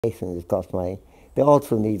It costs money. They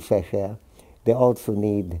also need fresh air. They also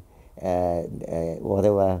need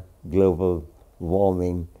whatever global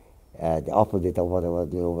warming, the opposite of whatever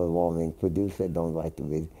global warming produces. They don't want to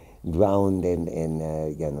be drowned in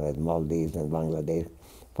Maldives and Bangladesh.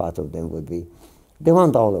 Part of them would be. They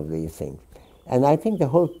want all of these things. And I think the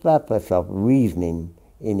whole purpose of reasoning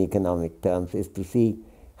in economic terms is to see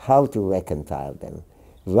how to reconcile them,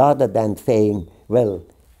 rather than saying, well,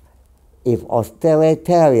 if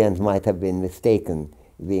authoritarians might have been mistaken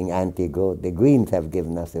being anti-growth, the Greens have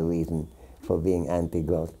given us a reason for being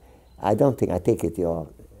anti-growth. I don't think, I take it you're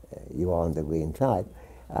on the Green side.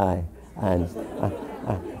 I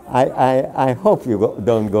hope you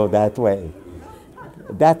don't go that way.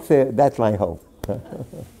 That's my hope.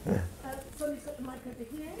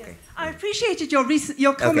 I appreciated your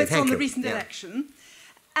comments on the recent election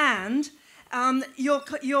and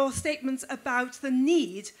your statements about the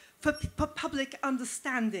need for public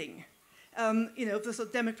understanding, of the sort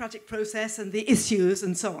of democratic process and the issues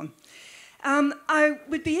and so on. I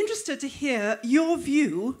would be interested to hear your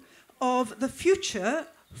view of the future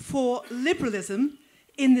for liberalism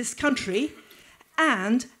in this country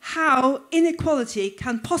and how inequality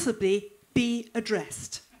can possibly be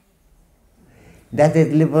addressed. That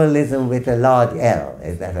is liberalism with a large L,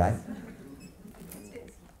 is that right?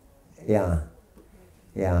 Yeah.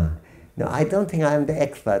 No, I don't think I'm the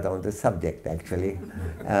expert on the subject, actually.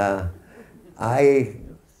 I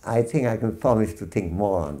think I can promise to think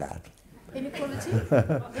more on that. Inequality?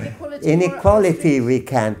 Inequality we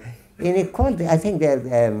can. Inequality, I think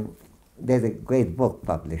there's a great book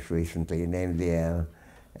published recently, namely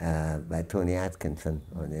by Tony Atkinson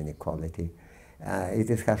on inequality. It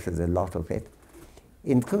discusses a lot of it,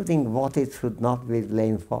 including what it should not be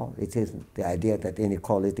blamed for. It isn't. The idea that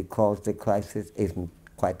inequality caused the crisis isn't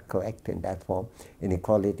quite correct in that form.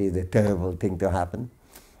 Inequality is a terrible thing to happen,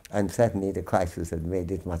 and certainly the crisis has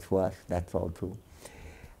made it much worse. That's all true.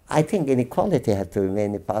 I think inequality has to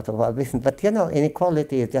remain a part of our business, but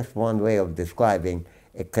inequality is just one way of describing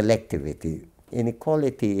a collectivity.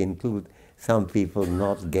 Inequality includes some people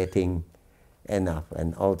not getting enough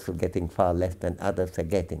and also getting far less than others are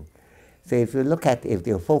getting. So if you look at, if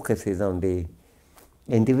your focus is on the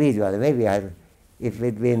individual, maybe if it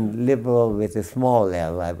had been liberal with a small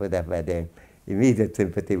L, I would have had an immediate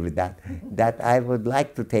sympathy with that. That I would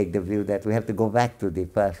like to take the view that we have to go back to the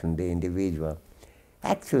person, the individual.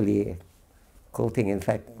 Actually, quoting in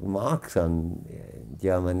fact Marx on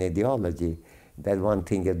German ideology, that one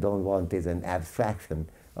thing you don't want is an abstraction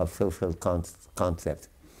of social concepts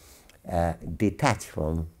detached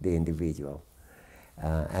from the individual.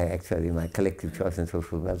 Actually, my collective choice and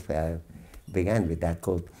social welfare began with that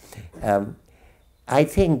quote. I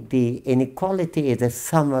think the inequality is a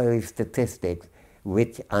summary statistic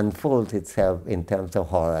which unfolds itself in terms of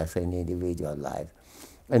horrors in individual life.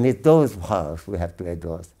 And it's those horrors we have to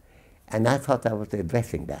address. And I thought I was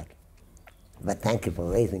addressing that. But thank you for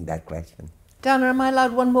raising that question. Dana, am I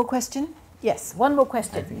allowed one more question? Yes, one more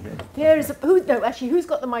question. Here is who's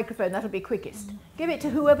got the microphone? That'll be quickest. Give it to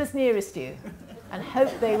whoever's nearest you and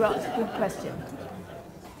hope they ask a good question.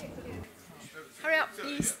 Hurry up,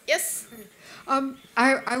 please. Yes?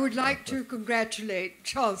 I would like to congratulate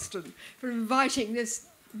Charleston for inviting this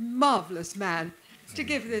marvellous man to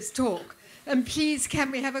give this talk. And please, can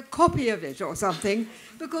we have a copy of it or something?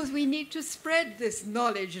 Because we need to spread this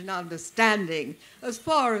knowledge and understanding as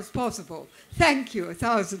far as possible. Thank you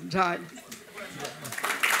 1,000 times.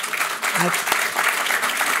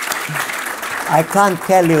 I can't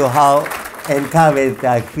tell you how encouraged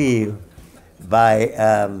I feel by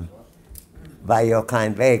your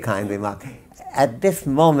very kind remark. At this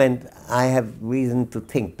moment, I have reason to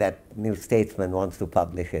think that New Statesman wants to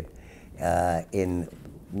publish it in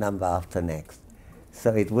number after next.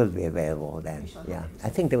 So it will be available then. Yeah. I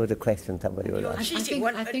think there was a question somebody would ask.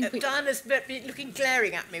 Diana's looking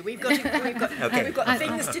glaring at me. We've got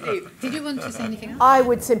things to do. Did you want to say anything else? I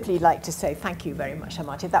would simply like to say thank you very much,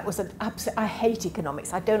 Amartya. That was an absolute. I hate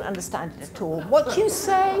economics. I don't understand it at all. What you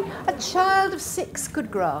say, a child of 6 could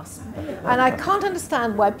grasp. And I can't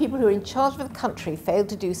understand why people who are in charge of the country failed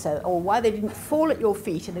to do so, or why they didn't fall at your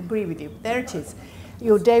feet and agree with you. But there it is.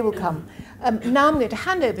 Your day will come. Now I'm going to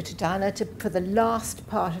hand over to Diana for the last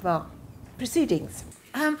part of our proceedings.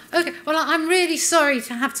 Okay, well, I'm really sorry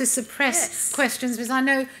to have to suppress questions because I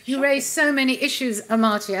know you raised so many issues,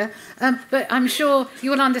 Amartya, but I'm sure you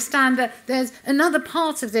will understand that there's another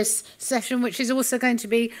part of this session which is also going to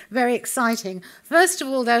be very exciting. First of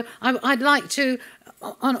all, though, I'd like to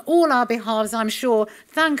on all our behalves, I'm sure,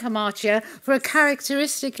 thank Amartya for a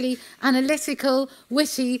characteristically analytical,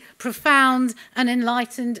 witty, profound and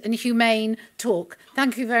enlightened and humane talk.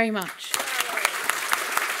 Thank you very much.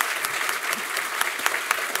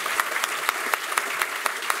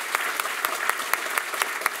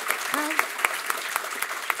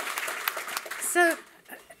 So,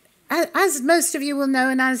 as most of you will know,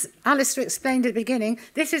 and as Alistair explained at the beginning,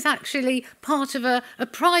 this is actually part of a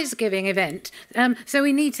prize-giving event. So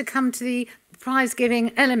we need to come to the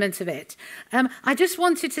prize-giving element of it. I just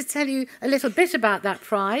wanted to tell you a little bit about that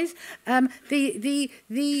prize. The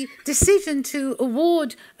decision to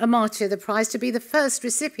award Amartya the prize to be the first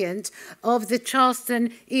recipient of the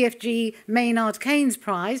Charleston-EFG Maynard Keynes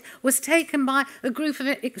Prize was taken by a group of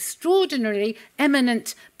extraordinarily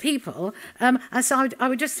eminent people. And so I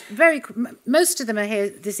would just most of them are here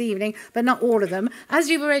this evening, but not all of them. As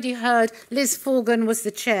you've already heard, Liz Forgan was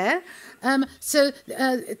the chair.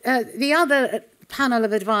 The other panel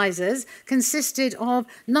of advisors consisted of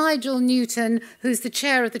Nigel Newton, who's the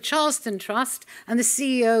chair of the Charleston Trust and the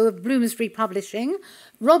CEO of Bloomsbury Publishing,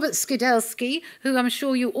 Robert Skidelsky, who I'm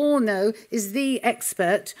sure you all know is the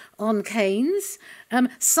expert on Keynes,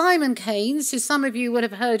 Simon Keynes, who some of you would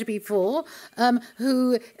have heard before,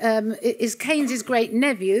 who is Keynes's great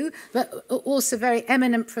nephew, but also very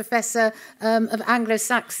eminent professor of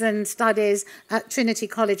Anglo-Saxon studies at Trinity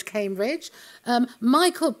College, Cambridge.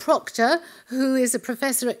 Michael Proctor, who is a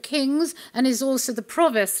professor at King's and is also the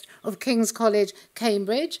provost of King's College,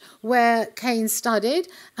 Cambridge, where Keynes studied,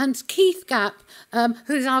 and Keith Gapp,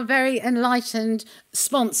 who's our very enlightened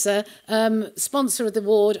sponsor of the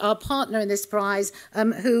award, our partner in this prize,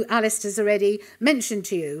 who Alistair's already mentioned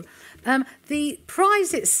to you. The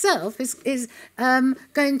prize itself is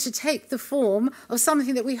going to take the form of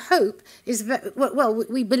something that we hope is,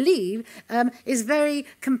 we believe, is very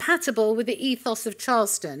compatible with the ethos of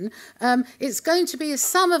Charleston. It's going to be a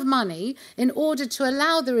sum of money in order to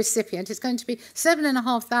allow the recipient, it's going to be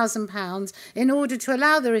 £7,500 in order to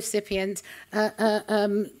allow the recipient,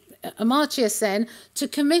 Amartya Sen, to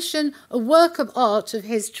commission a work of art of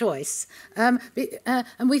his choice. And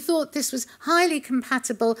we thought this was highly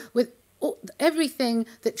compatible with everything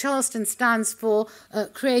that Charleston stands for,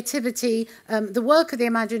 creativity, the work of the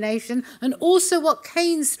imagination, and also what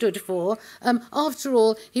Keynes stood for. After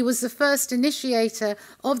all, he was the first initiator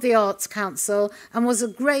of the Arts Council and was a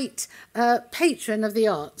great patron of the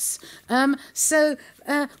arts. So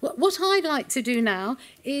what I'd like to do now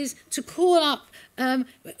is to call up,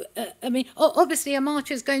 obviously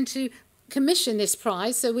Amartya is going to commission this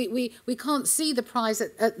prize, so we can't see the prize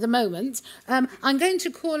at the moment. I'm going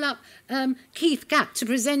to call up Keith Gapp to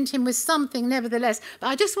present him with something nevertheless. But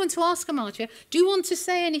I just want to ask Amartya, do you want to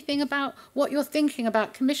say anything about what you're thinking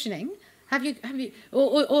about commissioning? Have you,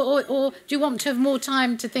 or do you want to have more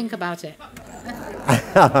time to think about it?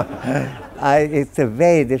 It's a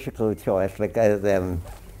very difficult choice because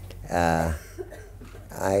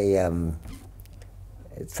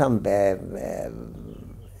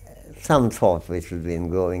some thought which has been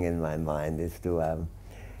growing in my mind is to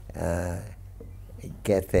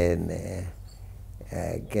get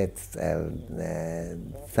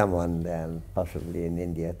someone possibly in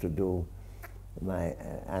India to do my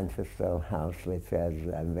ancestral house, which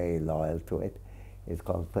I'm very loyal to it. It's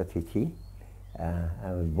called Patichi.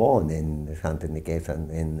 I was born in Santiniketan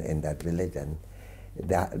in that village, and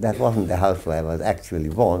that wasn't the house where I was actually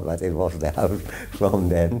born, but it was the house from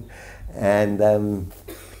then.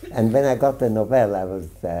 And when I got the Nobel, I was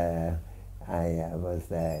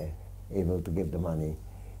able to give the money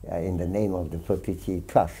in the name of the Patichi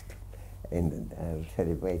Trust, in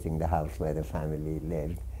celebrating the house where the family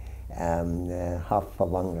lived. Half for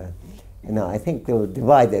Bangladesh. No, I think they were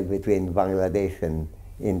divided between Bangladesh and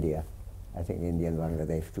India. I think India and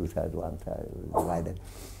Bangladesh, 2/3, 1/3 divided.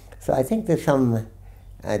 So I think there's some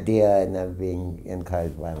idea, and I'm being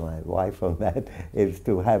encouraged by my wife on that, is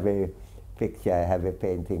to have a picture, have a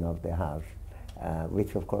painting of the house,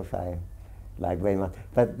 which of course I like very much.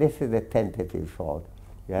 But this is a tentative thought.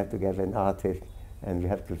 You have to get an artist, and you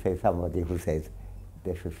have to say somebody who says,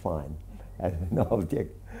 this is fine, as an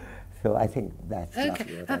object. So I think that's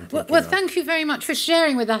okay. Well, thank you very much for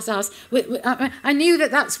sharing with us. I knew that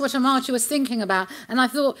that's what Amartya was thinking about, and I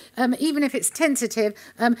thought even if it's tentative,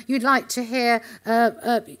 you'd like to hear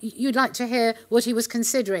what he was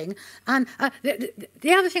considering. And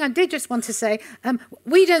the other thing I did just want to say,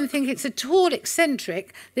 we don't think it's at all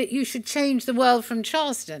eccentric that you should change the world from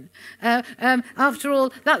Charleston. After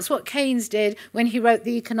all, that's what Keynes did when he wrote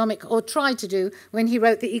the economic, or tried to do when he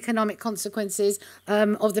wrote the economic consequences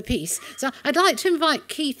of the peace. So I'd like to invite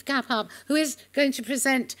Keith Gapp up, who is going to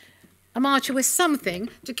present Amartya with something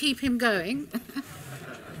to keep him going.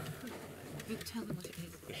 Tell them what it is.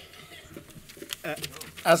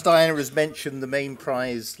 As Diana has mentioned, the main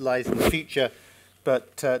prize lies in the future,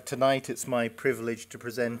 but tonight it's my privilege to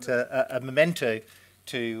present a memento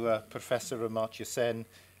to Professor Amartya Sen,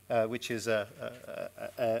 which is a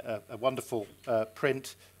wonderful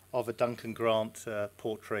print of a Duncan Grant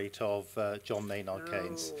portrait of John Maynard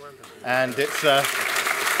Keynes. And it's...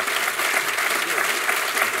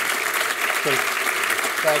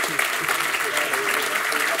 thank you.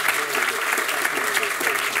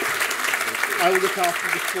 I will look after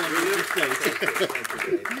the corner.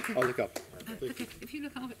 I'll look up. Okay, if you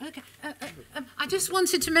look over, okay. I just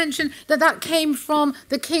wanted to mention that came from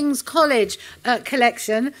the King's College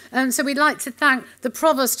collection, so we'd like to thank the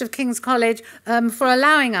Provost of King's College for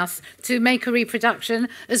allowing us to make a reproduction,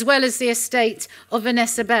 as well as the estate of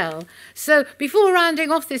Vanessa Bell. So before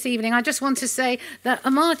rounding off this evening, I just want to say that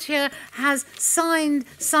Amartya has signed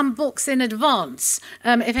some books in advance,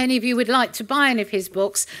 if any of you would like to buy any of his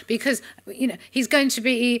books, because he's going to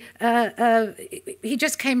be, he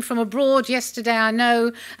just came from abroad yesterday, I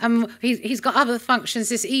know. He's got other functions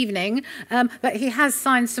this evening, but he has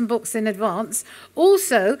signed some books in advance.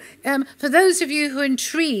 Also, for those of you who are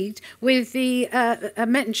intrigued with the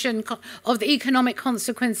mention of the economic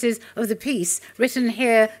consequences of the peace, written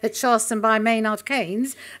here at Charleston by Maynard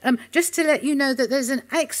Keynes, just to let you know that there's an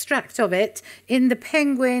extract of it in the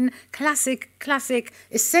Penguin Classic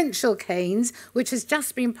Essential Keynes, which has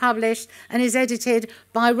just been published and is edited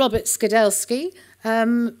by Robert Skidelsky.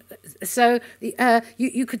 So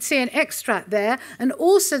you could see an extract there, and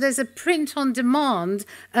also there's a print-on-demand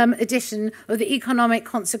edition of the Economic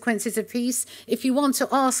Consequences of Peace. If you want to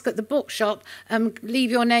ask at the bookshop,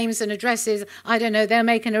 leave your names and addresses. I don't know, they'll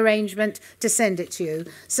make an arrangement to send it to you.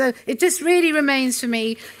 So it just really remains for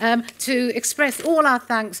me to express all our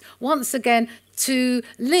thanks once again to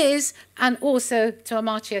Liz and also to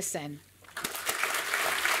Amartya Sen.